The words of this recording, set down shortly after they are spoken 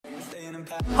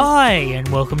Hi, and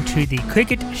welcome to the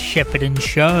Cricket Shepparton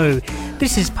Show.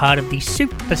 This is part of the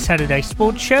Super Saturday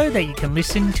Sports Show that you can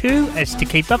listen to as to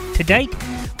keep up to date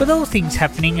with all things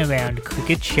happening around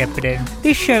Cricket Shepparton.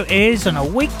 This show airs on a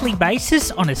weekly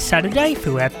basis on a Saturday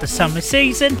throughout the summer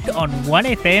season on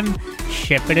 1FM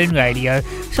Shepparton Radio.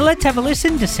 So let's have a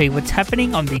listen to see what's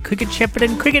happening on the Cricket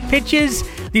Shepparton cricket pitches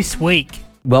this week.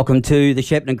 Welcome to the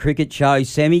Shepparton Cricket Show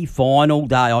semi-final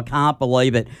day. I can't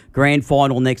believe it. Grand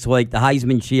final next week. The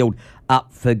Hazeman Shield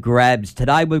up for grabs.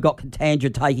 Today we've got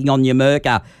Katandra taking on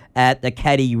Yamurka at the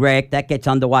Caddy Rec. That gets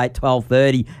underway at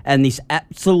 12:30. And this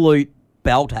absolute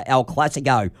belter, El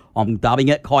Clasico, I'm dubbing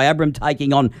it. Kyabram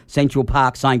taking on Central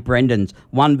Park St Brendan's.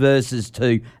 1 versus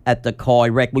 2 at the Kai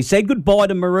Rec. We said goodbye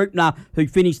to Marupna, who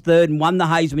finished third and won the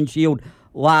Hazeman Shield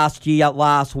last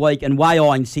week, and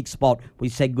Waiai in 6th spot. We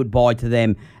said goodbye to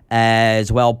them as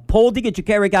well. Paul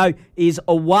Digger-Chukerico is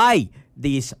away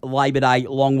this Labor Day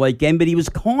long weekend, but he was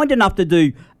kind enough to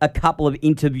do a couple of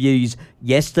interviews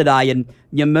yesterday. And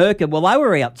Yamurka, well, they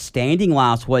were outstanding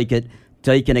last week at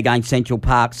Deakin against Central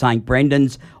Park St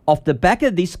Brendan's. Off the back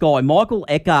of this guy, Michael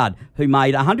Eckard, who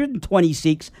made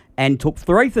 126 and took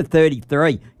 3 for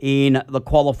 33 in the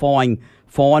qualifying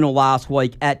final last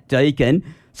week at Deakin.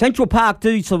 Central Park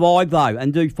do survive, though,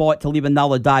 and do fight to live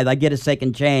another day. They get a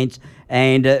second chance,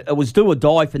 and it was do or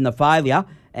die from the failure,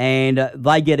 and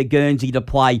they get a Guernsey to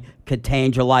play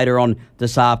Katandra later on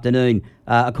this afternoon.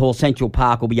 Of course, Central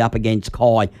Park will be up against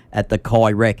Kai at the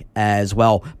Kai Rec as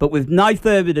well. But with no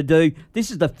further ado, this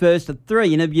is the first of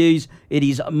 3 interviews. It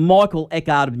is Michael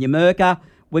Eckard of Yamurka.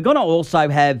 We're going to also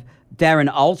have Darren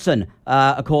Olsen,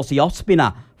 of course, the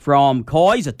off-spinner from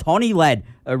Kai. He's a Tawny lad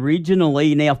originally.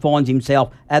 He now finds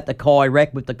himself at the Kai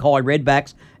Rec with the Kai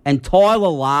Redbacks. And Tyler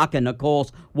Larkin, of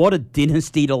course, what a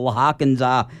dynasty the Larkins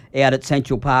are out at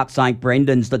Central Park St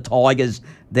Brendan's. The Tigers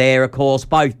there, of course.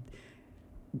 Both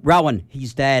Rowan,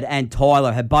 his dad, and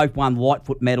Tyler have both won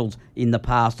Lightfoot medals in the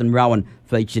past, and Rowan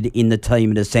featured in the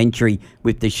team of the century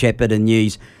with the Shepparton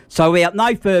News. So without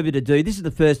no further ado, this is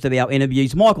the first of our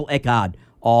interviews. Michael Eckard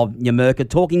of Yamurka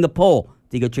talking to Paul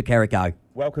Digger-Chukerico.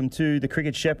 Welcome to the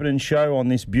Cricket Shepparton Show on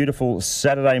this beautiful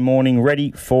Saturday morning,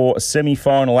 ready for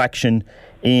semi-final action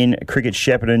in Cricket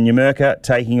Shepparton. Yamurka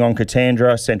taking on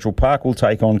Katandra. Central Park will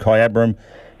take on Kyabram.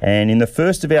 And in the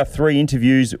first of our 3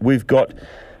 interviews, we've got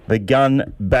the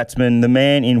gun batsman, the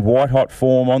man in white-hot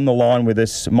form on the line with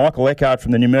us, Michael Eckard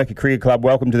from the Yamurka Cricket Club.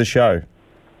 Welcome to the show.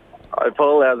 Hi,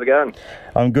 Paul. How's it going?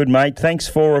 I'm good, mate. Thanks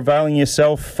for availing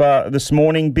yourself this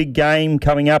morning. Big game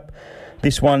coming up.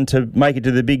 This one to make it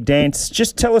to the big dance.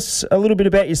 Just tell us a little bit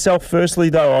about yourself firstly,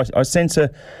 though. I sense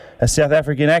a South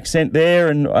African accent there.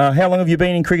 And how long have you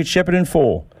been in Cricket Shepparton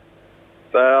for?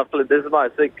 So this is my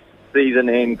 6th season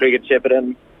in Cricket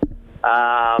Shepparton.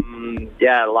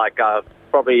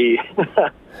 Probably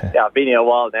I've been here a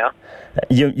while now.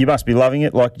 You must be loving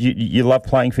it. Like you love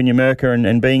playing for Yamurka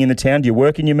and being in the town. Do you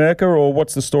work in Yamurka, or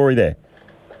what's the story there?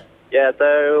 Yeah,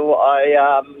 so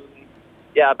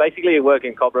I basically work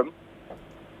in Cobram.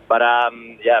 But,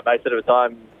 most of the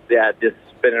time, just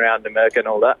been around Yamurka and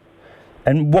all that.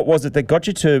 And what was it that got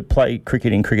you to play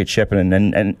cricket in Cricket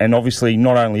Shepparton? And obviously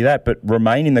not only that, but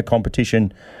remain in the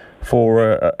competition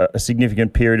for a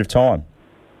significant period of time?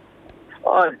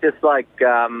 Oh, it's just like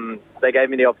they gave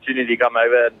me the opportunity to come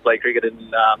over and play cricket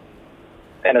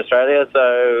in Australia.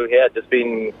 So, just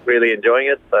been really enjoying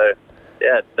it. So,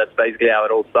 that's basically how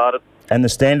it all started. And the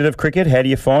standard of cricket, how do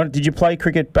you find it? Did you play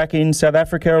cricket back in South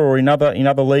Africa or in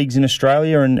other leagues in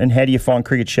Australia? And how do you find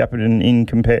Cricket Shepparton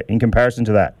in comparison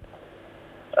to that?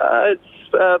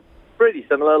 It's pretty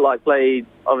similar. Like played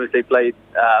a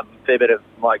fair bit of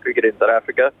my cricket in South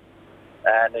Africa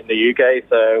and in the UK.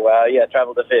 So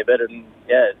travelled a fair bit, and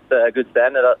it's a good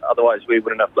standard. Otherwise, we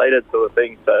wouldn't have played it, sort of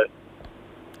thing. So.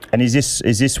 And is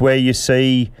this where you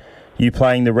see you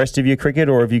playing the rest of your cricket,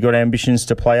 or have you got ambitions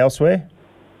to play elsewhere?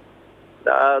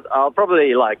 I'll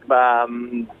probably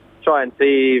try and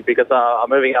see, because I'm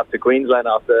moving up to Queensland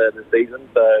after the season,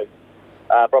 so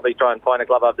probably try and find a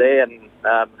club up there and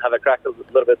have a crack a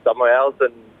little bit somewhere else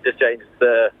and just change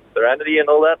the serenity and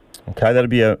all that. Okay, that'll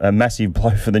be a massive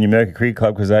blow for the Yamurka Cricket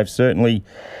Club, because they've certainly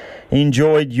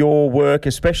enjoyed your work,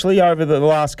 especially over the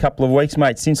last couple of weeks,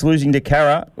 mate. Since losing to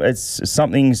Cara,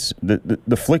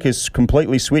 the flick has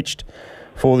completely switched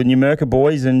for the Yamurka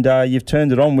boys, and you've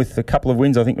turned it on with a couple of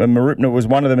wins. I think Marupna was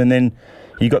one of them, and then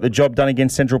you got the job done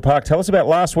against Central Park. Tell us about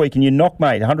last week and your knock,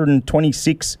 mate.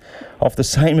 126 off the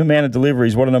same amount of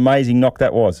deliveries. What an amazing knock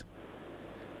that was.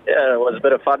 Yeah, it was a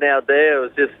bit of fun out there. It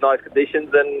was just nice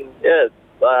conditions, and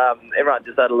everyone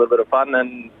just had a little bit of fun,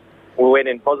 and we went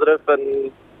in positive,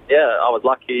 and I was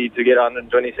lucky to get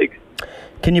 126.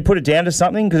 Can you put it down to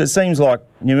something? Because it seems like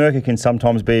Numurkah can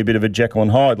sometimes be a bit of a Jekyll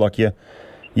and Hyde. Like you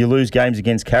lose games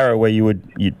against Carra where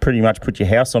you'd pretty much put your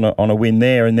house on a win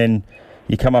there, and then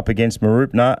you come up against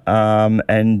Mooroopna,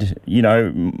 and you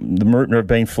know the Mooroopna have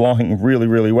been flying really,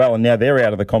 really well, and now they're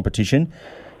out of the competition.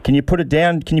 Can you put it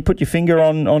down? Can you put your finger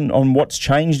on what's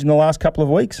changed in the last couple of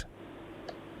weeks?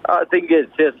 I think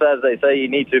it's just, as they say, you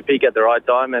need to peak at the right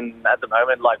time, and at the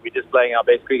moment, like, we're just playing our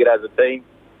best cricket as a team.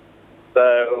 So,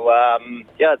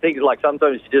 I think, like,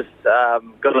 sometimes you just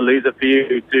got to lose a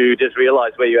few to just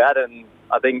realise where you're at, and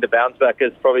I think the bounce back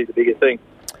is probably the biggest thing.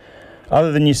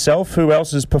 Other than yourself, who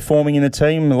else is performing in the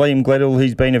team? Liam Gledhill,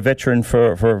 he's been a veteran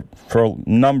for a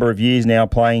number of years now,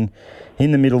 playing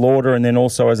in the middle order and then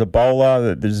also as a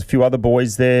bowler. There's a few other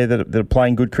boys there that are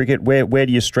playing good cricket. Where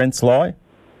do your strengths lie?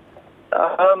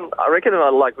 I reckon,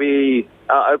 like, the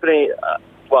opening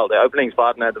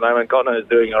partner at the moment, Connor, is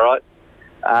doing all right.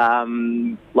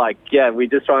 We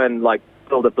just try and, like,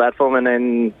 build a platform, and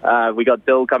then we got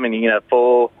Dill coming in at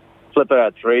 4, Flipper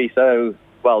at 3, so...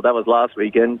 Well, that was last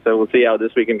weekend, so we'll see how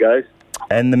this weekend goes.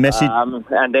 And the message...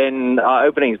 and then our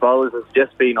openings bowlers has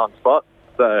just been on spot,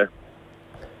 so...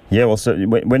 Yeah, well, so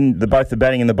when both the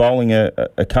batting and the bowling are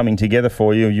coming together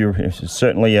for you, you're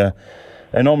certainly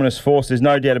an ominous force. There's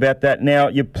no doubt about that. Now,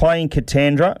 you're playing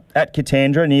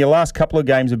Katandra, and your last couple of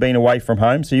games have been away from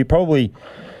home, so you probably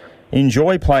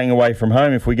enjoy playing away from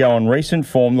home if we go on recent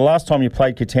form. The last time you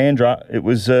played Katandra, it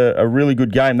was a really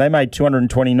good game. They made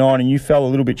 229 and you fell a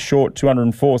little bit short,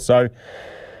 204. So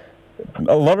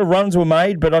a lot of runs were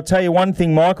made, but I'll tell you one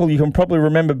thing, Michael, you can probably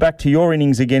remember back to your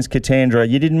innings against Katandra.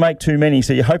 You didn't make too many,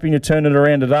 so you're hoping to turn it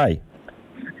around today.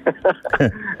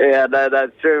 Yeah, no,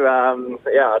 that's true.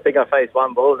 I think I faced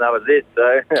one ball and that was it.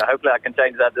 So hopefully I can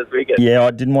change that this weekend. Yeah,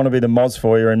 I didn't want to be the Moz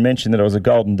for you and mention that it was a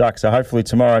golden duck. So hopefully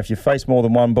tomorrow, if you face more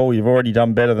than one ball, you've already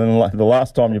done better than the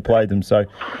last time you played them. So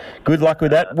good luck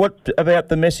with that. What about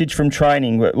the message from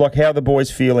training? Like, how are the boys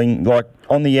feeling? Like,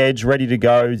 on the edge, ready to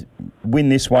go, win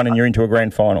this one and you're into a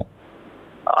grand final?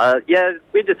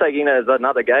 We're just taking it as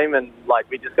another game, and like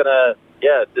we're just gonna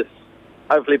just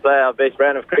hopefully play our best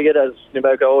brand of cricket as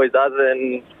Numurkah always does,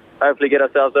 and hopefully get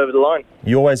ourselves over the line.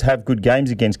 You always have good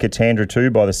games against Katandra too,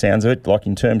 by the sounds of it, like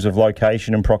in terms of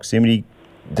location and proximity.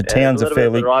 The towns are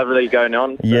fairly... bit of a rivalry going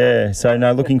on. So. Yeah, so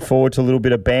no, looking forward to a little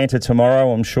bit of banter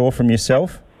tomorrow, I'm sure, from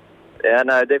yourself. Yeah,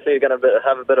 no, definitely going to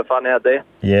have a bit of fun out there.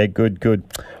 Yeah, good.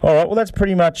 All right, well, that's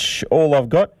pretty much all I've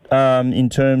got in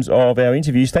terms of our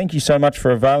interviews. Thank you so much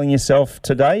for availing yourself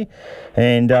today,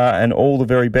 and all the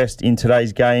very best in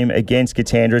today's game against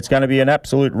Katandra. It's going to be an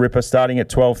absolute ripper starting at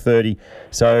 12:30.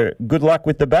 So good luck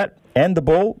with the bat and the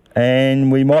ball,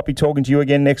 and we might be talking to you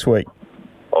again next week.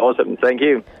 Awesome, thank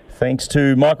you. Thanks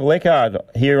to Michael Eckard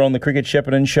here on the Cricket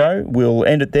Shepparton Show. We'll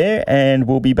end it there, and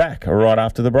we'll be back right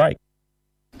after the break.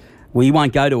 We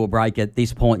won't go to a break at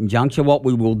this point in juncture. What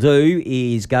we will do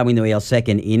is go into our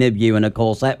second interview, and of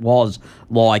course that was,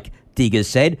 like Digger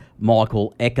said,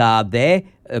 Michael Eckard there.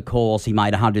 Of course, he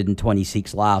made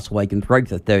 126 last week and threw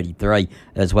for 33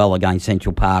 as well against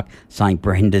Central Park St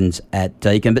Brendan's at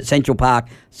Deakin. But Central Park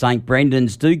St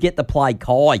Brendan's do get to play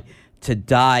Kai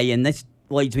today, and this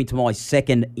leads me to my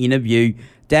second interview.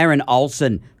 Darren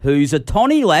Olsen, who's a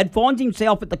Tawny lad, finds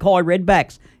himself at the Kai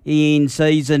Redbacks in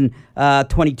season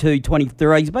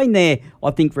 22-23. He's been there,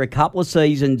 I think, for a couple of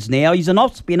seasons now. He's an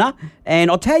off-spinner,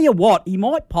 and I'll tell you what, he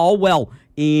might poll well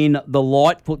in the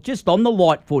Lightfoot, just on the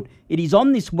Lightfoot. It is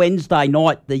on this Wednesday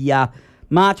night, the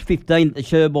March 15th at the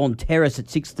Sherborne Terrace at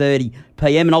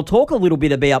 6:30pm, and I'll talk a little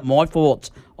bit about my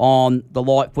thoughts on the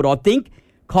Lightfoot. I think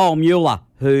Kyle Mueller,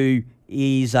 who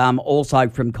is also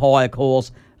from Kai, of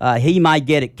course, he may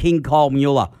get it. King Kyle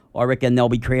Mueller. I reckon they'll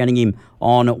be crowning him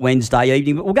on Wednesday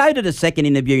evening. But we'll go to the second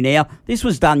interview now. This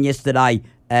was done yesterday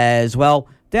as well.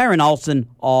 Darren Olsen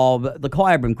of the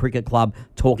Kyabram Cricket Club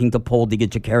talking to Paul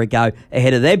Digger-Chikerico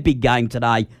ahead of their big game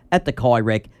today at the Kai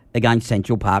Rec against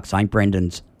Central Park St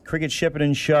Brendan's. Cricket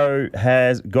Shepparton Show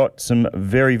has got some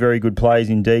very, very good plays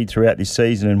indeed throughout this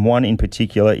season, and one in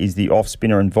particular is the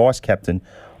off-spinner and vice-captain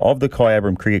of the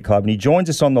Kyabram Cricket Club. And he joins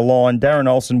us on the line. Darren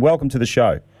Olsen, welcome to the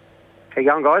show. How you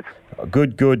going, guys?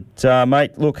 Good.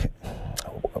 Mate, look,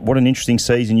 what an interesting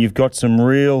season. You've got some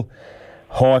real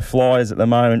high flyers at the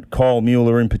moment, Kyle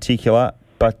Mueller in particular.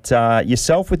 But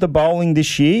yourself with the bowling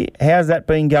this year, how's that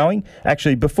been going?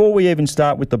 Actually, before we even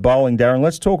start with the bowling, Darren,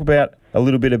 let's talk about a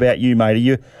little bit about you, mate. Are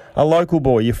you a local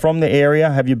boy? You're from the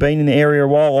area? Have you been in the area a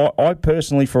while? I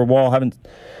personally, for a while, haven't...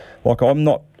 I'm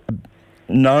not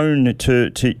known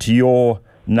to your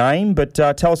name, but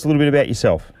tell us a little bit about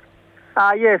yourself. So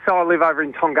I live over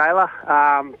in Tongala.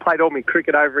 Played all my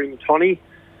cricket over in Tawny.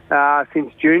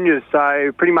 since juniors,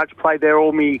 so pretty much played there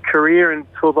all my career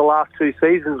until the last 2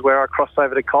 seasons where I crossed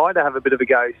over to Kai to have a bit of a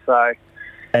go. So,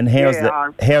 and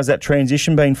how's that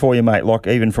transition been for you, mate? Like,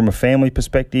 even from a family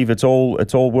perspective, it's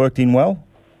all worked in well?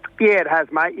 Yeah, it has,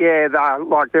 mate. Yeah,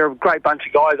 they're a great bunch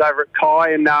of guys over at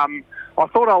Kai, and I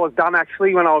thought I was done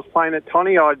actually when I was playing at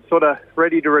Tony. I'd sort of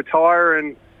ready to retire,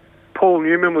 and Paul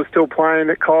Newman was still playing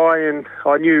at Kai, and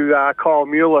I knew Kyle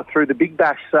Mueller through the Big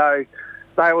Bash, so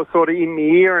they were sort of in the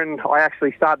ear, and I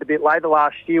actually started a bit later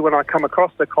last year when I come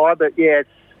across the Kai. But yeah,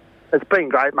 it's been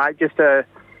great, mate. Just a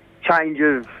change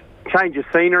of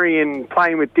scenery and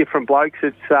playing with different blokes.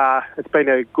 It's been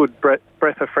a good breath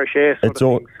of fresh air. It's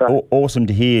awesome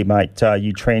to hear, mate.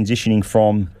 You transitioning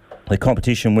from the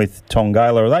competition with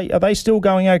Tongala. Are they still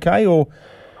going okay, or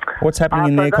what's happening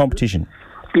in their competition?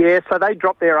 Yeah, so they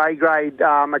dropped their A grade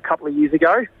a couple of years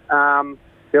ago.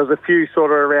 There was a few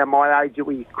sort of around my age that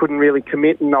we couldn't really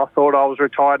commit, and I thought I was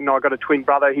retired, and I got a twin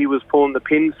brother. He was pulling the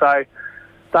pin, so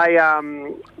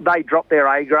they dropped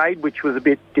their A grade, which was a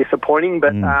bit disappointing.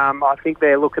 But I think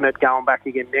they're looking at going back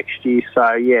again next year.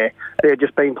 So yeah, they've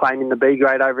just been playing in the B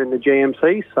grade over in the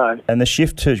GMC. So, and the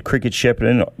shift to Cricket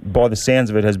Shepparton, by the sounds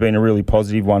of it, has been a really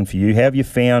positive one for you. How have you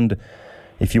found,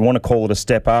 if you want to call it a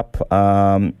step up,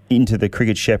 into the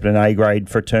Cricket Shepparton A grade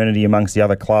fraternity amongst the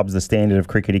other clubs, the standard of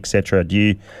cricket, etc.? Do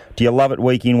you love it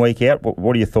week in, week out?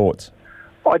 What are your thoughts?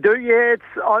 I do, yeah.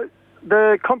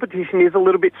 The competition is a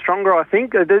little bit stronger, I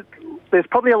think. There's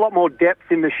probably a lot more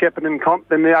depth in the Shepparton comp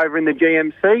than over in the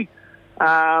GMC.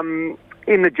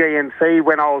 In the GMC,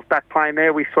 when I was back playing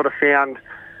there, we sort of found,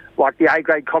 like the A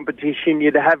grade competition,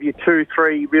 you'd have your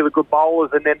 2-3 really good bowlers,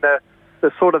 and then the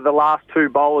sort of the last 2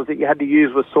 bowlers that you had to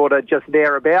use was sort of just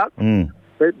thereabout.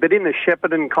 But in the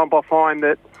Shepparton comp, I find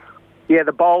that, yeah,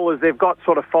 the bowlers, they've got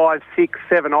sort of 5, 6,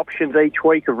 7 options each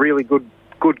week of really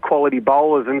good quality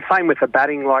bowlers. And same with the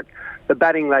batting. Like the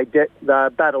batting, they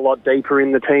bat a lot deeper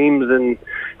in the teams. And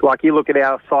like you look at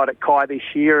our side at Kai this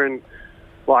year, and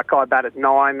like I bat at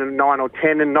 9 or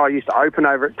 10, and I used to open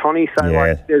over at Tony. So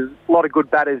like there's a lot of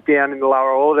good batters down in the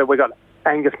lower order. We've got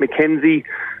Angus McKenzie,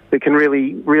 that can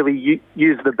really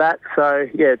use the bat. So,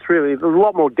 yeah, there's a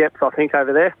lot more depth, I think,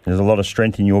 over there. There's a lot of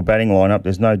strength in your batting lineup.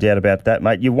 There's no doubt about that,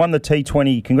 mate. You won the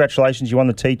T20. Congratulations. You won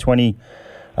the T20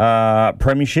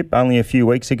 premiership only a few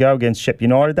weeks ago against Shep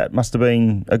United. That must have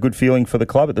been a good feeling for the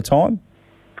club at the time.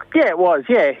 Yeah, it was.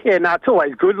 Yeah. No, it's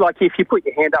always good. Like, if you put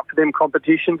your hand up for them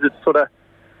competitions, it's sort of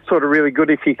really good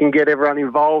if you can get everyone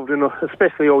involved, and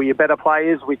especially all your better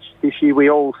players, which this year we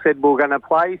all said we were going to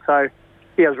play. So,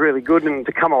 yeah, it was really good, and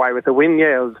to come away with a win,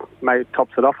 it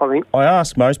tops it off, I think. I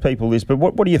ask most people this, but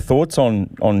what are your thoughts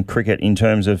on cricket in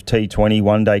terms of T20,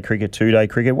 one-day cricket, two-day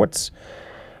cricket? What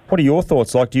are your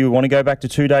thoughts? Like, do you want to go back to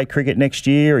two-day cricket next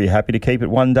year? Are you happy to keep it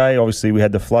one day? Obviously, we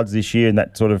had the floods this year, and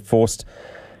that sort of forced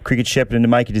Cricket Shepparton to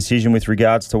make a decision with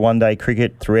regards to one-day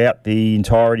cricket throughout the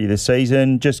entirety of the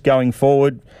season. Just going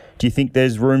forward, do you think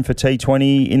there's room for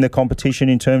T20 in the competition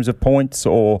in terms of points,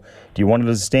 or do you want it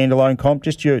as a standalone comp?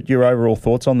 Just your overall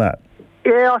thoughts on that.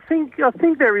 Yeah, I think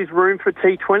there is room for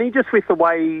T20, just with the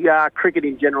way cricket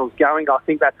in general is going. I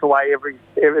think that's the way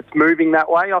it's moving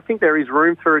that way. I think there is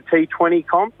room for a T20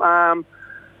 comp. I'm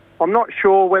not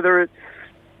sure whether it's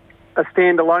a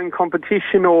standalone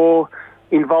competition or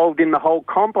involved in the whole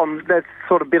comp. That's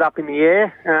sort of a bit up in the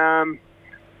air.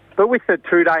 But with the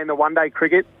two-day and the one-day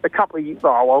cricket, a couple of years...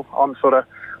 Oh, well,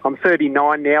 I'm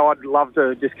 39 now. I'd love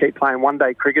to just keep playing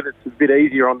one-day cricket. It's a bit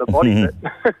easier on the body.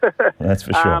 But that's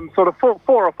for sure. Sort of 4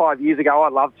 or 5 years ago, I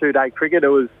loved two-day cricket. It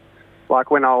was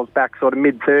like when I was back sort of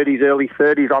mid-30s, early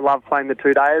 30s, I loved playing the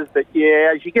 2 days. But,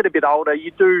 yeah, as you get a bit older,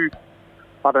 you do...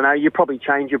 I don't know, you probably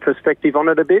change your perspective on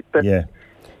it a bit. But yeah.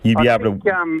 You'd be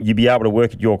able to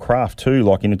work at your craft too.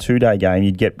 Like in a 2-day game,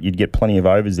 you'd get plenty of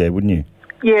overs there, wouldn't you?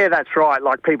 Yeah, that's right.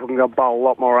 Like people can go bowl a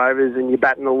lot more overs, and you're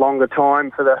batting a longer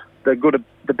time for the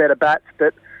better bats.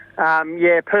 But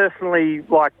personally,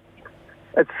 like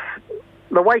it's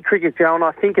the way cricket's going.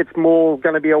 I think it's more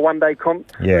going to be a one-day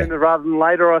comp sooner rather than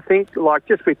later. I think, like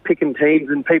just with picking teams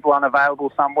and people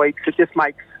unavailable some weeks, it just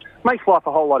makes life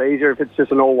a whole lot easier if it's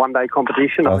just an all one-day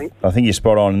competition, I think. I think you're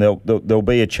spot on. There'll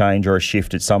be a change or a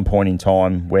shift at some point in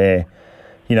time where,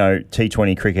 you know,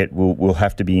 T20 cricket will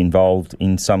have to be involved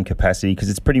in some capacity, because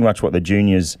it's pretty much what the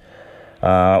juniors,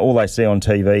 all they see on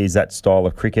TV is that style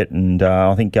of cricket, and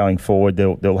I think going forward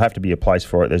there'll have to be a place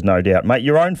for it, there's no doubt. Mate,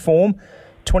 your own form,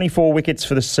 24 wickets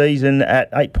for the season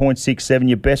at 8.67,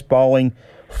 your best bowling,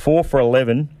 4 for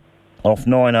 11 off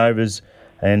 9 overs,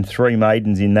 and 3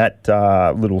 maidens in that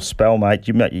little spell, mate.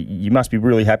 You must be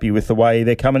really happy with the way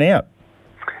they're coming out.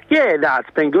 Yeah, no, it's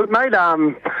been good, mate.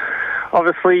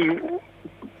 Obviously,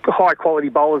 high quality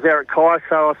bowlers there at Kai,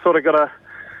 so I sort of got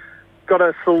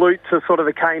a salute to sort of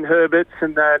the Kane Herberts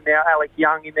and now Alec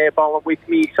Young in there bowling with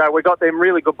me. So we've got them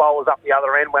really good bowlers up the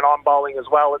other end when I'm bowling as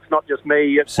well. It's not just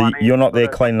me. So you're not there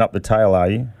cleaning up the tail, are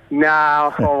you?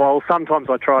 No, well, sometimes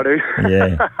I try to.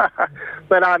 Yeah.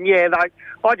 But,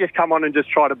 I just come on and just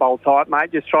try to bowl tight,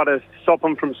 mate. Just try to stop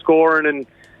them from scoring and,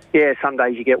 some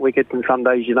days you get wickets and some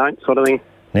days you don't, sort of thing.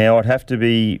 Now, I'd have to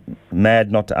be mad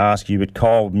not to ask you, but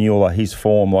Kyle Mueller, his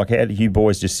form, like how do you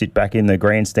boys just sit back in the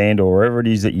grandstand or wherever it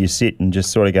is that you sit and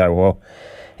just sort of go, well,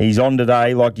 he's on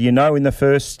today. Like, do you know in the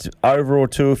first over or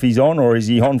two if he's on, or is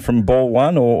he on from ball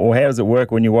one, or how does it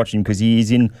work when you watch him? Because he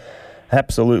is in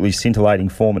absolutely scintillating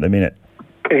form at the minute.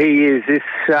 He is.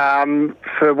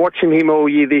 For watching him all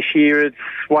year this year, it's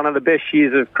one of the best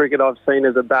years of cricket I've seen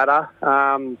as a batter.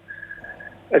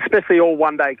 Especially all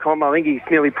one-day comp. I think he's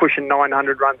nearly pushing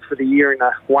 900 runs for the year in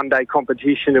a one-day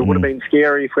competition. It would have been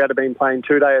scary if we had been playing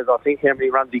 2 days. I think how many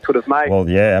runs he could have made. Well,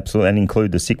 yeah, absolutely, and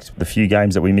include the few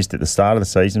games that we missed at the start of the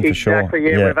season for sure.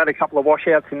 Exactly. Yeah, we've had a couple of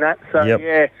washouts in that.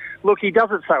 So look, he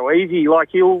does it so easy. Like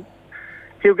he'll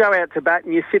go out to bat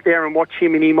and you sit there and watch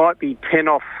him, and he might be 10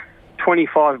 off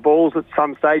 25 balls at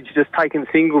some stage, just taking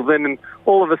singles, and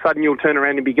all of a sudden you'll turn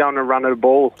around and be going to run at a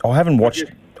ball. I haven't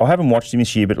watched him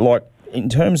this year, but like in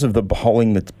terms of the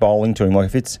bowling that's bowling to him,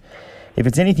 like if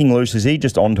it's anything loose, is he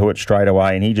just onto it straight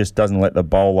away and he just doesn't let the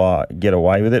bowler get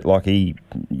away with it? Like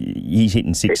he's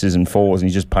hitting sixes and fours and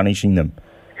he's just punishing them.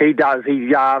 He does. He's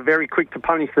very quick to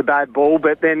punish the bad ball,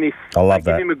 but then if they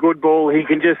give him a good ball, he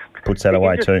can just puts that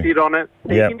away too. Sit on it.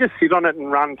 He can just sit on it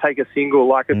and run, take a single.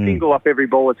 Like a single off every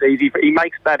ball, it's easy. He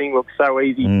makes batting look so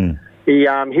easy. He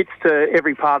hits to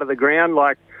every part of the ground,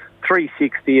 like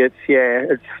 360.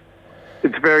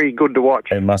 It's very good to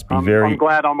watch. It must be I'm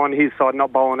glad I'm on his side,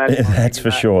 not bowling at him. That's for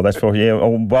sure. That's for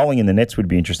bowling in the nets would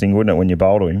be interesting, wouldn't it, when you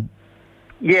bowl to him?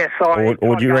 Yes,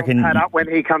 or do you reckon pad up when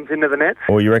he comes into the nets?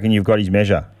 Or you reckon you've got his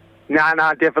measure? No,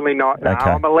 definitely not. No,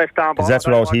 okay. I'm a left arm bowler. That's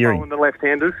what I was hearing. The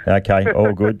left-handers. Okay,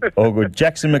 all good, all good.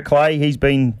 Jackson McLeay, he's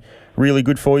been really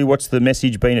good for you. What's the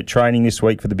message been at training this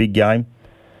week for the big game?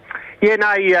 Yeah,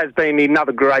 no, he has been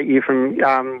another great year from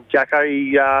Jacko.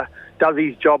 He does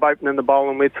his job opening the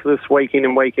bowling width this week in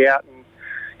and week out.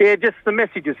 And, just the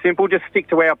message is simple. Just stick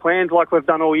to our plans like we've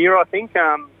done all year, I think.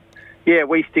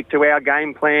 We stick to our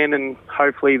game plan and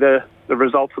hopefully the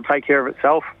results will take care of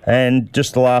itself. And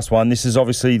just the last one, this is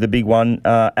obviously the big one,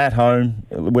 at home,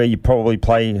 where you probably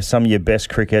play some of your best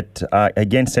cricket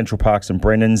against Central Parks and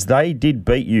Brendans. They did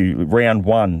beat you round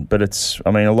one, but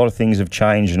a lot of things have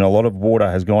changed and a lot of water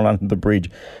has gone under the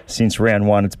bridge since round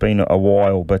one. It's been a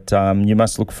while, but you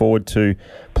must look forward to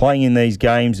playing in these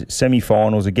games,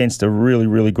 semi-finals, against a really,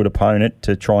 really good opponent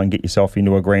to try and get yourself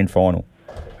into a grand final.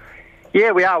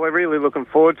 Yeah, we are. We're really looking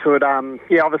forward to it.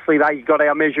 Obviously they got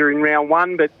our measure in round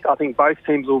one, but I think both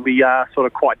teams will be sort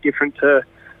of quite different to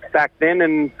back then.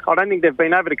 And I don't think they've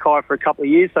been over to Kai for a couple of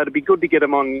years, so it'd be good to get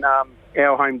them on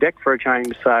our home deck for a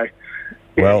change. So,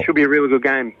 it should be a really good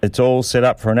game. It's all set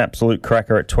up for an absolute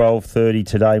cracker at 12:30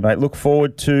 today, mate. Look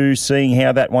forward to seeing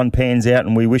how that one pans out,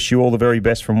 and we wish you all the very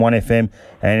best from 1FM.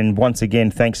 And once again,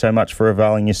 thanks so much for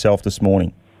availing yourself this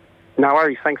morning. No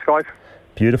worries. Thanks, guys.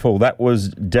 Beautiful. That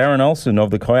was Darren Olsen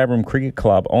of the Kyabram Cricket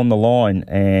Club on the line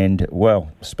and,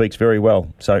 speaks very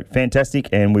well. So, fantastic,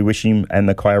 and we wish him and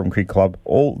the Kyabram Cricket Club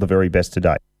all the very best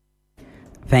today.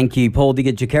 Thank you, Paul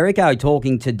Digger-Jakerico,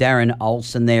 talking to Darren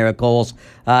Olsen there, of course.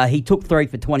 He took 3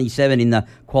 for 27 in the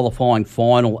qualifying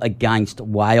final against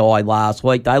Waiai last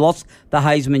week. They lost the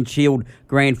Hazeman Shield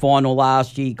Grand Final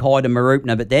last year, Kai to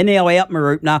Mooroopna, but they're now out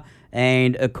Mooroopna,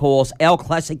 and, of course, El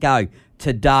Clasico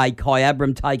today,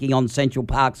 Kyabram taking on Central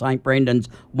Park St Brendan's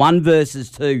 1 versus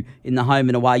 2 in the home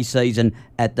and away season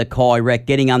at the Kai Rec,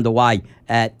 getting underway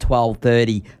at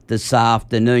 12:30 this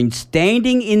afternoon.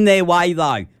 Standing in their way,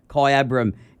 though,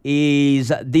 Kyabram,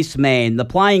 is this man, the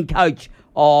playing coach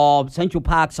of Central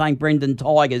Park St Brendan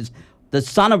Tigers, the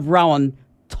son of Rowan,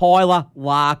 Tyler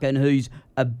Larkin, who's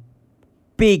a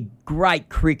big, great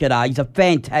cricketer. He's a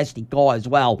fantastic guy as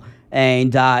well,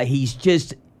 and he's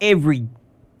just every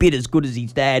bit as good as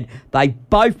his dad. They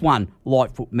both won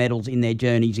Lightfoot medals in their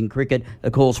journeys in cricket.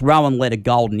 Of course, Rowan led a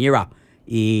golden era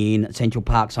in Central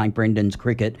Park St Brendan's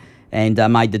cricket and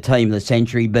made the team of the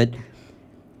century. But,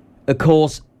 of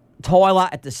course, Tyler,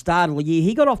 at the start of the year,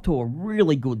 he got off to a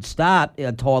really good start,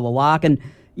 Tyler Larkin.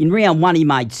 In round one, he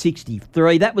made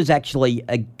 63. That was actually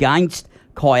against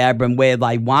Kyabram, where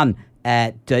they won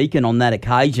at Deakin on that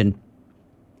occasion.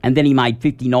 And then he made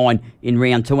 59 in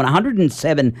round 2 and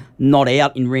 107 not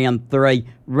out in round 3.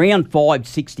 Round 5,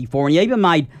 64. And he even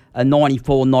made a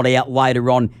 94 not out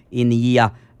later on in the year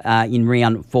in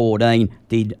round 14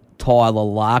 did Tyler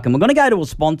Larkin. We're going to go to a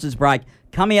sponsors break,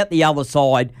 come out the other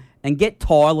side and get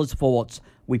Tyler's thoughts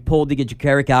with Paul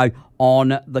Digger-Jericho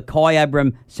on the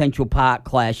Kyabram Central Park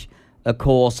clash. Of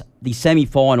course, the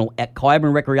semi-final at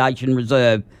Kyabram Recreation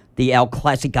Reserve, the El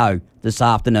Clasico this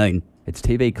afternoon. It's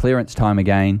TV clearance time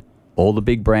again. All the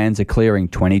big brands are clearing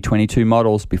 2022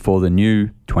 models before the new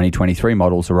 2023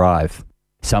 models arrive.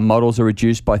 Some models are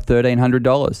reduced by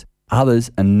 $1,300.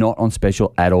 Others are not on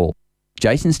special at all.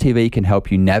 Jason's TV can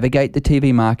help you navigate the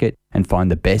TV market and find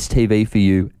the best TV for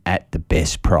you at the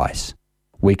best price.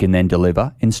 We can then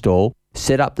deliver, install,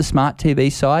 set up the smart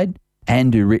TV side,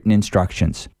 and do written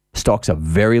instructions. Stocks are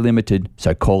very limited,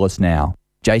 so call us now.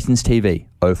 Jason's TV,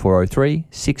 0403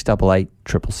 688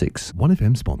 666.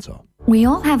 1FM sponsor. We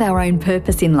all have our own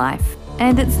purpose in life,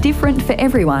 and it's different for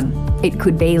everyone. It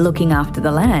could be looking after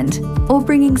the land or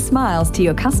bringing smiles to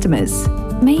your customers.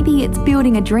 Maybe it's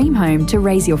building a dream home to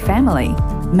raise your family.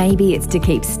 Maybe it's to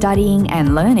keep studying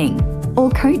and learning,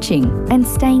 or coaching and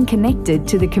staying connected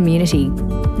to the community.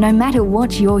 No matter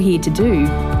what you're here to do,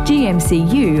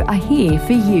 GMCU are here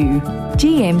for you.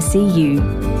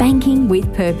 GMCU, banking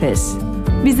with purpose.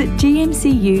 Visit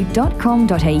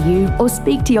gmcu.com.au or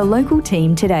speak to your local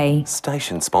team today.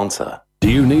 Station sponsor. Do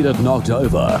you need it knocked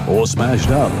over or smashed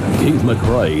up? Keith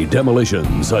McRae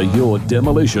Demolitions are your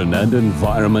demolition and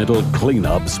environmental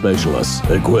cleanup specialists,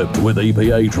 equipped with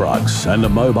EPA trucks and a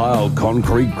mobile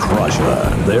concrete crusher.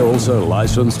 They're also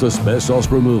licensed asbestos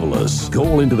removalists.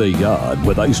 Call into their yard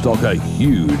where they stock a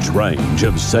huge range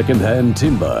of second-hand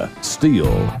timber, steel,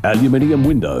 aluminium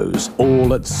windows,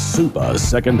 all at super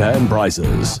second-hand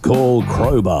prices. Call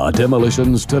Crowbar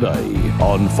Demolitions today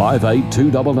on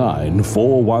 58299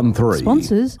 413.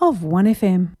 Sponsors of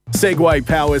 1FM. Segway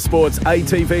Power Sports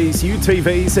ATVs,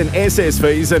 UTVs and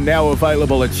SSVs are now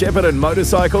available at Shepparton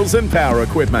Motorcycles and Power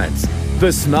Equipment. The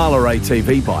Snarler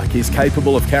ATV bike is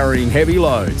capable of carrying heavy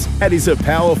loads and is a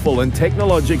powerful and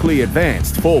technologically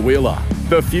advanced four-wheeler.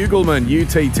 The Fugleman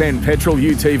UT10 petrol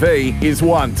UTV is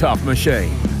one tough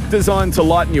machine, designed to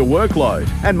lighten your workload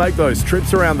and make those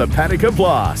trips around the Panica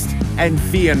Blast. And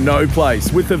fear no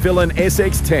place with the Villain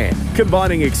SX10,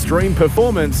 combining extreme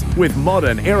performance with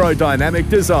modern aerodynamic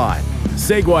design.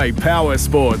 Segway Power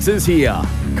Sports is here.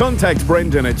 Contact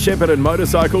Brendan at Shepparton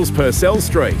Motorcycles, Purcell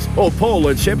Street, or Paul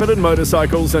at Shepparton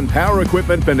Motorcycles and Power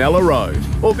Equipment, Benalla Road,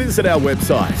 or visit our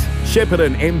website,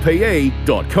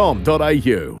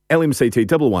 sheppartonmpe.com.au. LMCT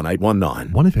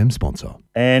 11819. 1FM sponsor.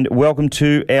 And welcome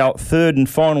to our third and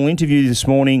final interview this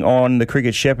morning on the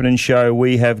Cricket Shepparton Show.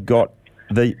 We have got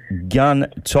the gun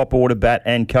top order bat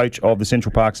and coach of the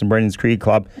Central Parks and Brendans Cricket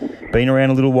Club. Been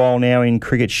around a little while now in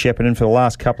Cricket Shepparton for the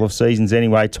last couple of seasons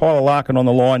anyway. Tyler Larkin on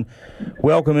the line.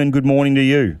 Welcome and good morning to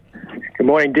you. Good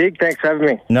morning, Dig. Thanks for having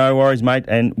me. No worries, mate.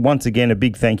 And once again, a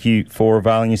big thank you for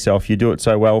availing yourself. You do it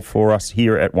so well for us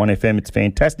here at 1FM. It's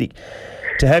fantastic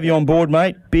to have you on board,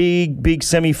 mate. Big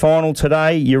semi-final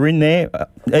today. You're in there.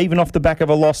 Even off the back of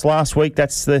a loss last week,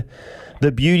 that's the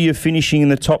beauty of finishing in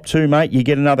the top two, mate. You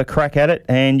get another crack at it,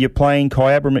 and you're playing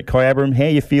Kyabram at Kyabram. How are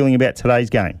you feeling about today's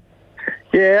game?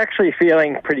 Yeah, actually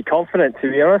feeling pretty confident,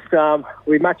 to be honest.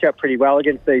 We match up pretty well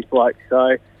against these blokes,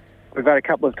 so we've had a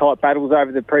couple of tight battles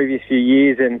over the previous few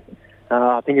years, and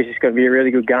I think it's just going to be a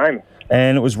really good game.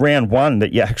 And it was round one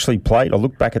that you actually played. I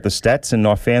looked back at the stats and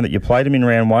I found that you played them in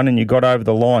round one and you got over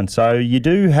the line. So you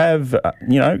do have,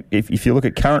 if you look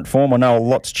at current form, I know a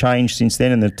lot's changed since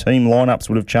then and the team lineups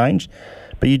would have changed,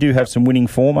 but you do have some winning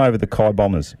form over the Kai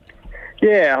Bombers.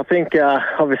 Yeah, I think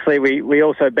obviously we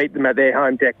also beat them at their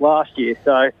home deck last year.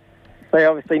 So they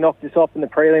obviously knocked us off in the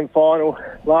prelim final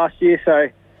last year. So,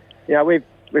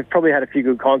 we've probably had a few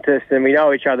good contests and we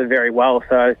know each other very well.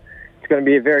 So it's going to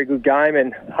be a very good game,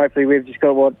 and hopefully we've just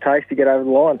got what it takes to get over the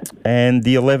line. And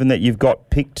the 11 that you've got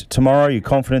picked tomorrow, you're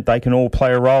confident they can all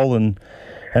play a role and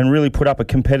really put up a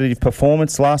competitive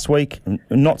performance last week?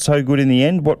 Not so good in the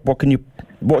end.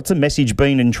 What's the message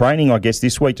been in training, I guess,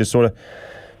 this week to sort of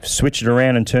switch it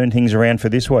around and turn things around for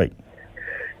this week?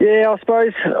 Yeah, I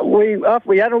suppose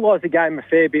we analysed the game a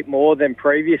fair bit more than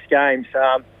previous games,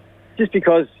 just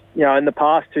because, in the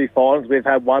past two finals we've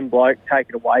had one bloke take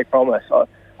it away from us.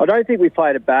 I don't think we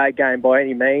played a bad game by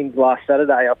any means last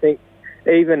Saturday. I think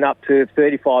even up to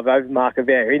 35 over mark of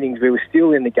our innings, we were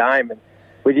still in the game and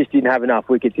we just didn't have enough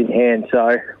wickets in hand.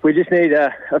 So we just need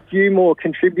a few more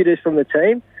contributors from the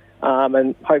team,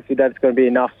 and hopefully that's going to be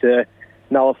enough to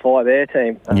nullify their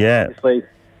team. Yeah. Obviously,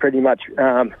 pretty much,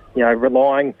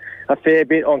 relying a fair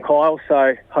bit on Kyle,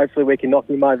 so hopefully we can knock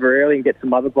him over early and get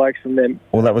some other blokes from them.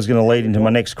 Well, that was going to lead into my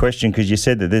next question, because you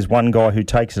said that there's one guy who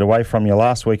takes it away from you.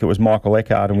 Last week it was Michael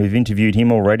Eckhart, and we've interviewed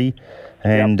him already.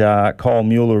 And Kyle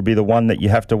Mueller will be the one that you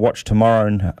have to watch tomorrow.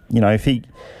 And, if he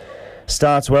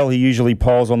starts well, he usually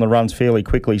piles on the runs fairly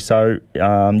quickly. So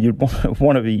you'd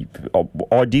want to be,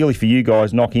 ideally for you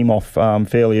guys, knock him off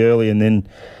fairly early and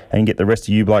get the rest of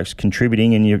you blokes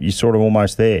contributing, and you're sort of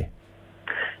almost there.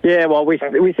 Yeah, well, we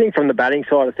think from the batting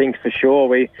side of things for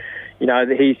sure.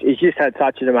 He's just had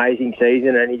such an amazing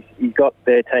season, and he's got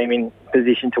their team in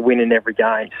position to win in every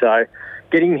game. So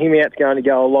getting him out is going to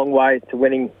go a long way to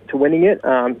winning it.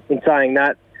 In saying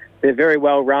that, they're very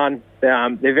well run.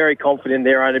 They're very confident in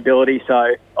their own ability. So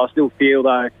I still feel,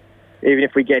 though, even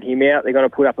if we get him out, they're going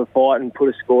to put up a fight and put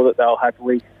a score that they'll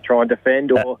happily try and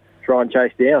defend or try and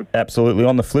chase down. Absolutely.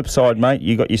 On the flip side, mate,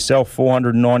 you got yourself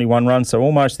 491 runs, so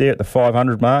almost there at the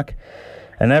 500 mark.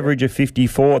 An average of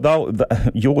 54.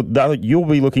 You'll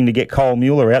be looking to get Kyle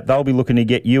Mueller out. They'll be looking to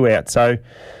get you out. So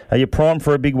are you primed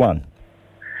for a big one?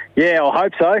 Yeah, I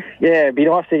hope so. Yeah, it'd be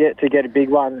nice to get a big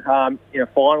one in a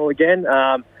final again.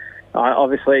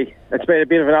 Obviously, it's been a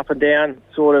bit of an up and down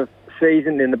sort of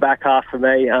season in the back half for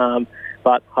me,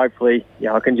 but hopefully,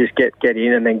 I can just get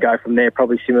in and then go from there.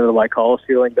 Probably similar to the way Cole's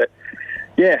feeling, but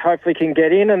yeah, hopefully can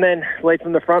get in and then lead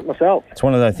from the front myself. It's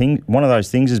one of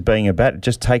those things as being a bat. It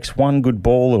just takes one good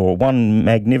ball or one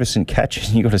magnificent catch, and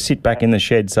you've got to sit back in the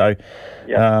shed. So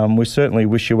we certainly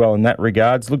wish you well in that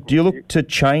regards. Look, do you look to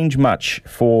change much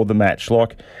for the match?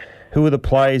 Like, who are the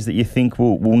players that you think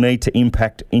will need to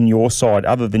impact in your side,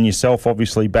 other than yourself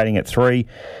obviously batting at 3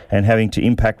 and having to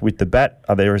impact with the bat?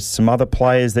 Are there some other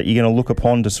players that you're going to look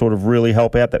upon to sort of really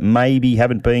help out that maybe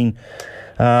haven't been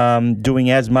doing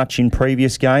as much in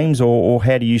previous games, or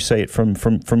how do you see it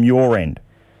from your end?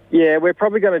 Yeah, we're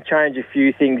probably going to change a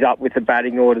few things up with the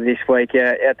batting order this week.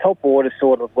 Our top order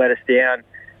sort of let us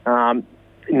down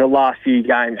in the last few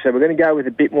games, so we're going to go with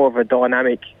a bit more of a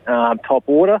dynamic top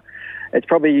order. It's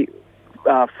probably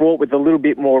fraught with a little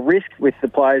bit more risk with the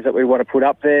players that we want to put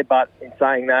up there, but in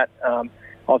saying that,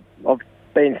 I've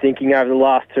been thinking over the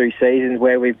last 2 seasons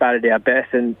where we've batted our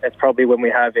best, and it's probably when we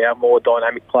have our more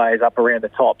dynamic players up around the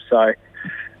top. So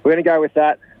we're going to go with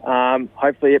that.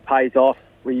 Hopefully it pays off.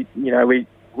 We're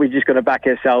just going to back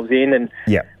ourselves in, and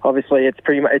obviously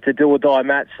it's a do or die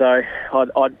match. So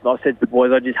I said to the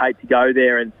boys, I just hate to go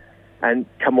there and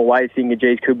come away thinking,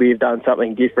 geez, could we have done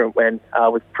something different when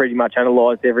we've pretty much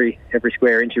analysed every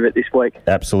square inch of it this week.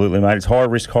 Absolutely, mate. It's high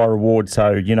risk, high reward.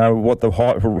 So you know what the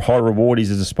high reward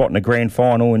is a spot in a grand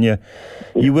final, and you're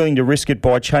willing to risk it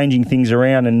by changing things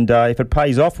around. And if it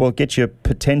pays off, well, it gets you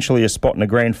potentially a spot in a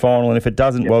grand final. And if it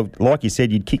doesn't, well, like you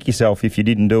said, you'd kick yourself if you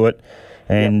didn't do it.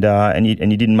 And you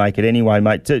didn't make it anyway,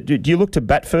 mate. Do you look to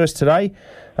bat first today?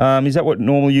 Is that what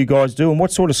normally you guys do? And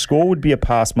what sort of score would be a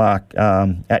pass mark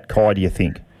at Kai, do you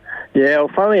think? Yeah, well,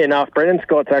 funnily enough, Brendan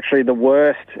Scott's actually the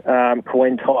worst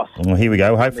coin toss. Well, here we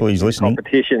go. Hopefully he's listening.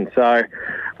 Competition. So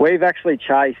we've actually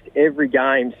chased every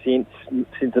game since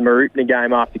the Marupna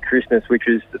game after Christmas, which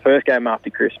was the first game after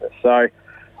Christmas. So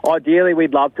ideally,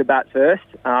 we'd love to bat first.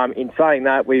 In saying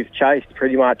that, we've chased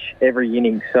pretty much every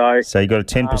inning. So you've got a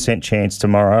 10% chance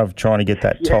tomorrow of trying to get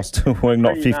that toss to work,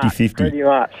 not 50-50. Pretty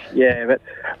much, yeah. But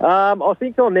I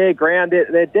think on their ground,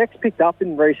 their deck's picked up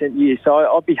in recent years. So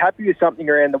I'd be happy with something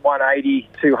around the 180,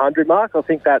 200 mark. I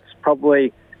think that's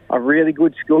probably a really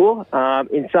good score.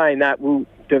 In saying that,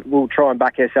 we'll try and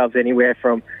back ourselves anywhere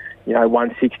from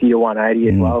 160 to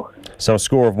 180 as well. So a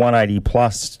score of 180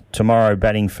 plus tomorrow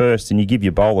batting first, and you give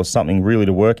your bowlers something really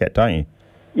to work at, don't you?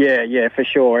 Yeah, for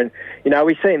sure. And,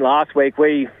 we seen last week,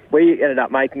 we ended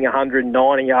up making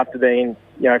 190 after being,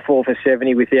 4 for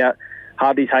 70 without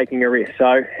hardly taking a risk.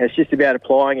 So it's just about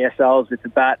applying ourselves with the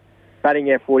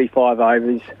batting our 45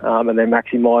 overs, and then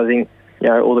maximising,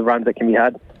 all the runs that can be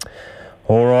had.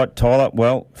 All right, Tyler.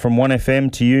 Well, from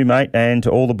 1FM to you, mate, and to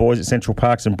all the boys at Central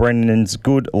Parks and Brendon's,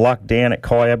 good luck down at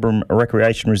Kai Abram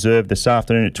Recreation Reserve this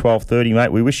afternoon at 12:30,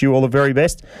 mate. We wish you all the very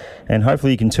best, and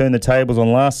hopefully you can turn the tables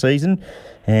on last season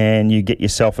and you get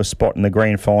yourself a spot in the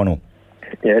grand final.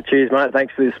 Yeah, cheers, mate.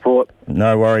 Thanks for the support.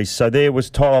 No worries. So there was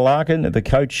Tyler Larkin, the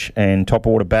coach and top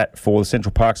order bat for the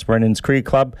Central Parks Brendon's Cricket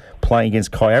Club, playing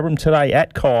against Kai Abram today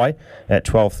at Kai at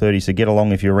 12:30, so get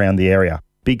along if you're around the area.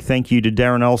 Big thank you to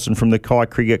Darren Olsen from the Kai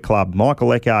Cricket Club, Michael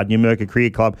Eckard, Numurkah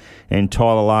Cricket Club, and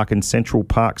Tyler Larkin, Central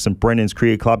Parks and Brendon's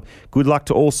Cricket Club. Good luck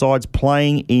to all sides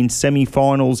playing in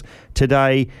semi-finals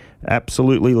today.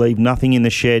 Absolutely leave nothing in the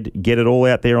shed. Get it all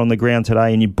out there on the ground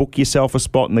today, and you book yourself a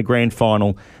spot in the grand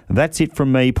final. That's it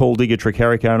from me, Paul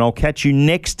Digger-Tricarico, and I'll catch you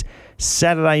next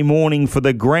Saturday morning for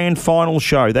the grand final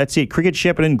show. That's it, Cricket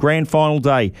Shepparton Grand Final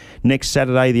Day, next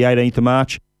Saturday, the 18th of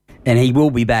March. And he will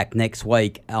be back next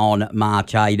week on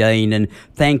March 18. And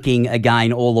thanking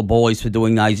again all the boys for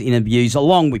doing those interviews,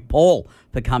 along with Paul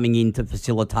for coming in to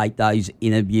facilitate those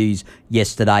interviews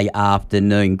yesterday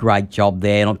afternoon. Great job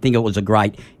there. And I think it was a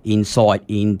great insight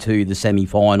into the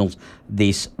semi-finals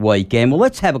this weekend. Well,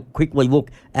 let's have a quickly look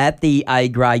at the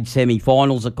A-grade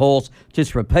semi-finals, of course.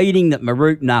 Just repeating that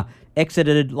Mooroopna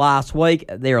exited last week.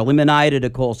 They're eliminated.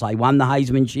 Of course, they won the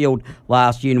Hazeman Shield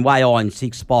last year, and Waiai in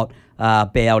sixth spot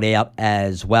bowed out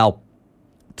as well.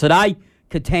 Today,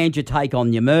 Katanga take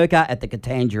on Yamurka at the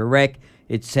Katanga Rec.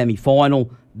 It's semi-final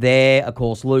there. Of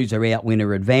course, loser out,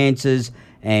 winner advances.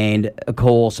 And, of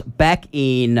course, back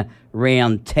in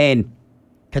round 10,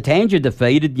 Katanga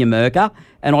defeated Yamurka,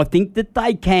 and I think that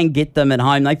they can get them at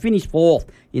home. They finished fourth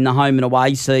in the home and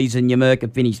away season.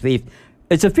 Yamurka finished fifth.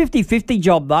 It's a 50-50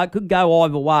 job, though. It could go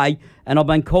either way, and I've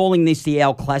been calling this the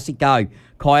El Clasico.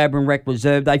 Kyabram Rec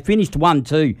Reserve. They finished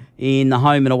 1-2 in the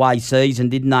home and away season,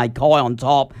 didn't they? Kai on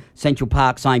top. Central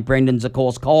Park St Brendan's, of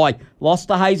course. Kai lost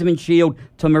the Hazeman Shield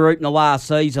to Mooroopna last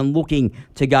season, looking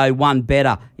to go one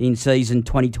better in season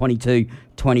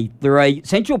 2022-23.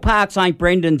 Central Park St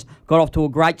Brendan's got off to a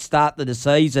great start to the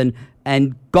season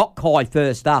and got Kai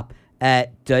first up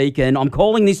at Deakin. I'm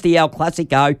calling this the El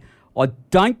Clasico. I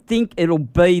don't think it'll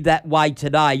be that way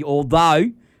today, although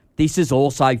this is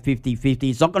also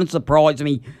 50-50. It's not going to surprise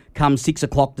me come 6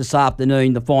 o'clock this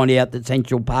afternoon to find out that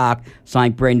Central Park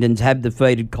St Brendan's have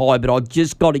defeated Kai, but I've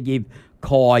just got to give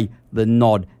Kai the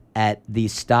nod at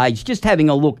this stage. Just having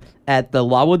a look at the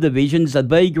lower divisions, the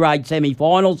B-grade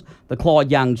semi-finals, the Clyde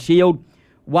Young Shield.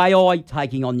 Waiai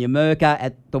taking on Yamurka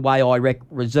at the Waiai Rec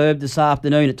Reserve this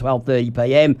afternoon at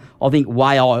 12:30pm. I think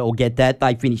Waiai will get that.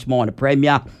 They finished minor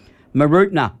premier.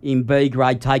 Mooroopna in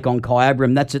B-grade take on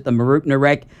Kyabram. That's at the Mooroopna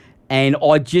Rec. And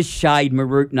I just shade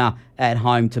Mooroopna at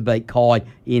home to beat Kai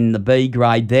in the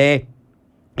B-grade there.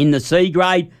 In the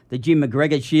C-grade, the Jim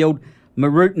McGregor Shield,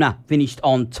 Mooroopna finished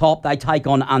on top. They take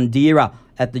on Undira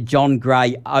at the John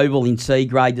Gray Oval in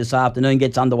C-grade this afternoon.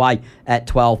 Gets underway at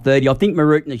 12:30. I think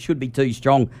Mooroopna should be too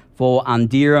strong for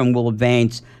Undira and will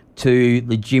advance to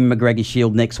the Jim McGregor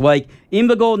Shield next week.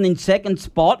 Invergordon in second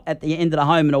spot at the end of the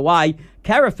home and away.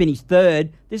 Cara finished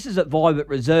third. This is at Violet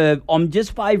Reserve. I'm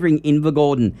just favouring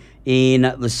Invergordon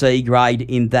in the C grade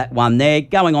in that one there.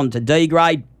 Going on to D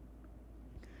grade,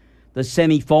 the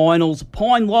semi-finals.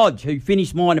 Pine Lodge, who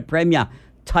finished minor premier,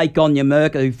 take on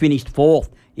Yamurka, who finished fourth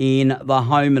in the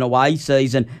home and away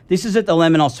season. This is at the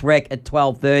Lemonos Rec at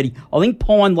 12:30. I think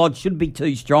Pine Lodge should be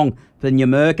too strong for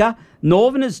Yamurka.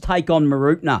 Northerners take on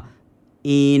Mooroopna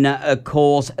in, of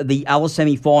course, the other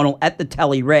semi-final at the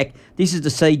Tally Rec. This is the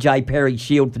CJ Perry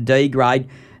Shield for D grade,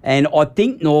 and I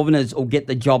think Northerners will get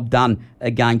the job done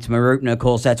against Mooroopna. Of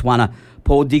course, that's one of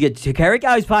Paul Digger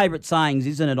Chikarico's favourite sayings,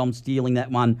 isn't it? I'm stealing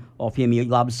that one off him. He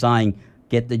loves saying,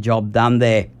 get the job done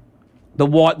there. The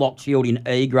Whitelock Shield in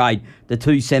E grade, the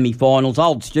two semi-finals.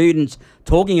 Old Students,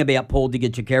 talking about Paul Digger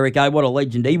Chikarico, what a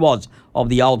legend he was of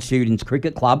the Old Students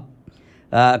Cricket Club.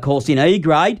 Of course, in E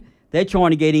grade, they're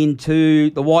trying to get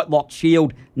into the Whitelock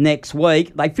Shield next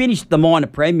week. They finished the minor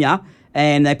premier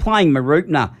and they're playing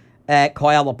Mooroopna at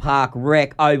Kialla Park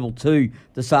Rec Oval 2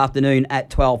 this afternoon at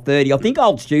 12:30. I think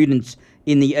Old Students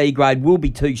in the E grade will be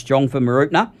too strong for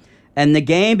Mooroopna. And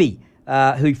Nagambie,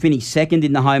 who finished second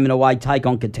in the home and away, take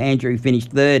on Katanga, who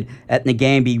finished third at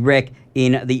Nagambie Rec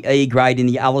in the E grade in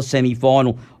the other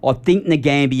semi-final. I think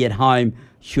Nagambie at home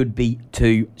should be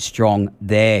too strong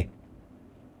there.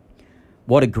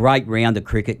 What a great round of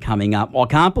cricket coming up. I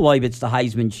can't believe it's the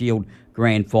Hazeman Shield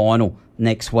Grand Final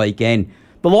next weekend.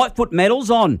 The Lightfoot Medal's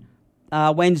on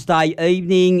Wednesday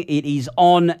evening. It is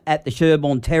on at the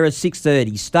Sherborne Terrace,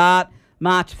 6:30 start,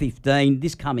 March 15,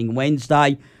 this coming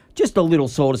Wednesday. Just a little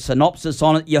sort of synopsis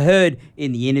on it. You heard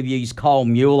in the interviews Cole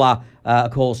Mueller,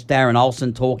 of course, Darren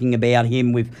Olsen talking about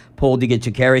him with Paul Digger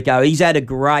Chikarico. He's had a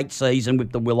great season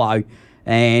with the Willow,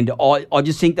 and I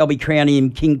just think they'll be crowning him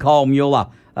King Cole Mueller.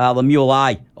 The Mule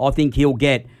A. I think he'll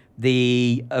get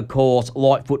the, of course,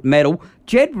 Lightfoot medal.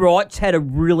 Jed Wright's had a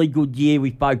really good year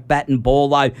with both bat and ball,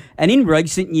 though, and in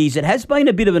recent years it has been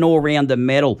a bit of an all-rounder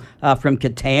medal from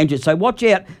Katanga, so watch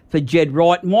out for Jed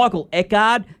Wright. Michael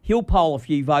Eckard, he'll poll a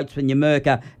few votes for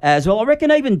Yamurka as well. I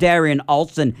reckon even Darian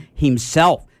Olsen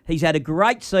himself, he's had a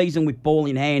great season with ball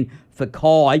in hand for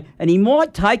Kai, and he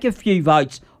might take a few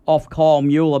votes off Kyle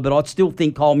Mueller, but I still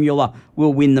think Kyle Mueller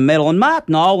will win the medal. And Mark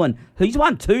Nolan, he's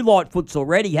won 2 Lightfoots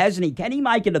already, hasn't he? Can he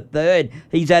make it a third?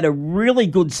 He's had a really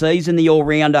good season, the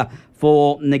all-rounder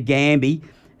for Nagambie.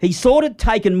 He's sort of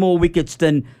taken more wickets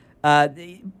than a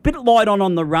bit light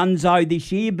on the runs, though,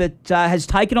 this year, but has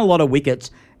taken a lot of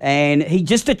wickets, and he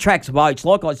just attracts votes.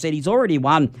 Like I said, he's already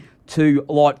won 2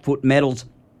 Lightfoot medals.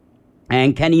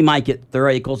 And can he make it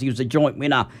 3? Of course, he was a joint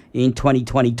winner in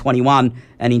 2020-21,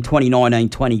 and in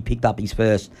 2019-20 picked up his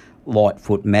first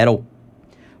Lightfoot medal.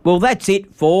 Well, that's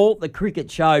it for the Cricket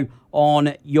Show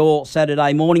on your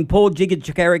Saturday morning. Paul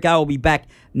Jigger will be back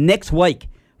next week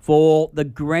for the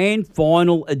grand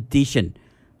final edition.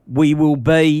 We will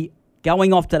be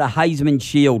going off to the Hazeman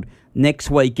Shield next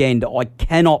weekend. I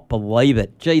cannot believe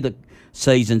it. Gee, the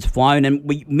season's flown, and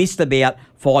we missed about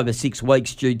 5 or 6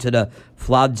 weeks due to the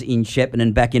floods in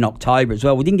Shepparton back in October as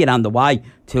well. We didn't get underway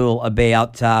till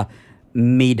about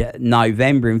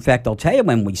mid-November. In fact, I'll tell you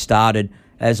when we started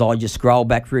as I just scroll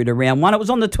back through to round 1. It was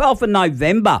on the 12th of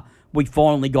November we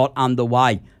finally got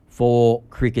underway for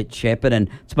Cricket Shepparton.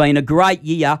 It's been a great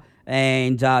year,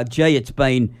 and it's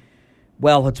been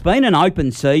an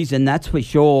open season, that's for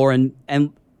sure.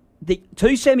 And the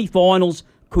 2 semi-finals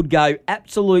could go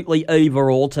absolutely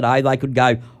either or today. They could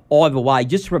go either way.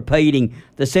 Just repeating,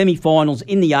 the semi-finals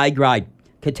in the A grade.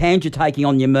 Katanga taking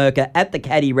on Yamurka at the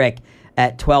Caddy Rec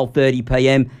at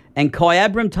 12:30pm, and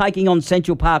Kyabram taking on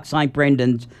Central Park St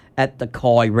Brendan's at the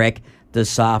Kai Rec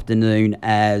this afternoon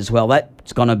as well.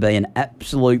 That's going to be an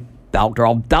absolute belter.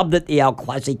 I've dubbed it the El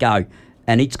Clasico,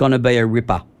 and it's going to be a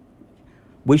ripper.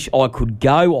 Wish I could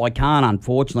go. I can't,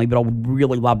 unfortunately, but I would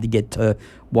really love to get to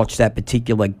watch that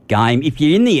particular game. If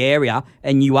you're in the area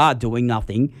and you are doing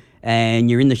nothing and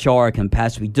you're in the Shire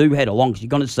capacity, do head along because you're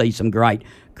going to see some great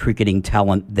cricketing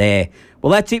talent there.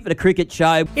 Well, that's it for the Cricket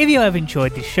Show. If you have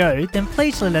enjoyed the show, then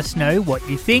please let us know what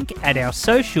you think at our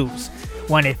socials.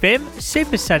 1FM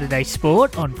Super Saturday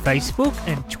Sport on Facebook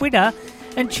and Twitter,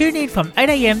 and tune in from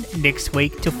 8am next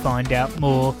week to find out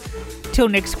more. Till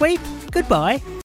next week, goodbye.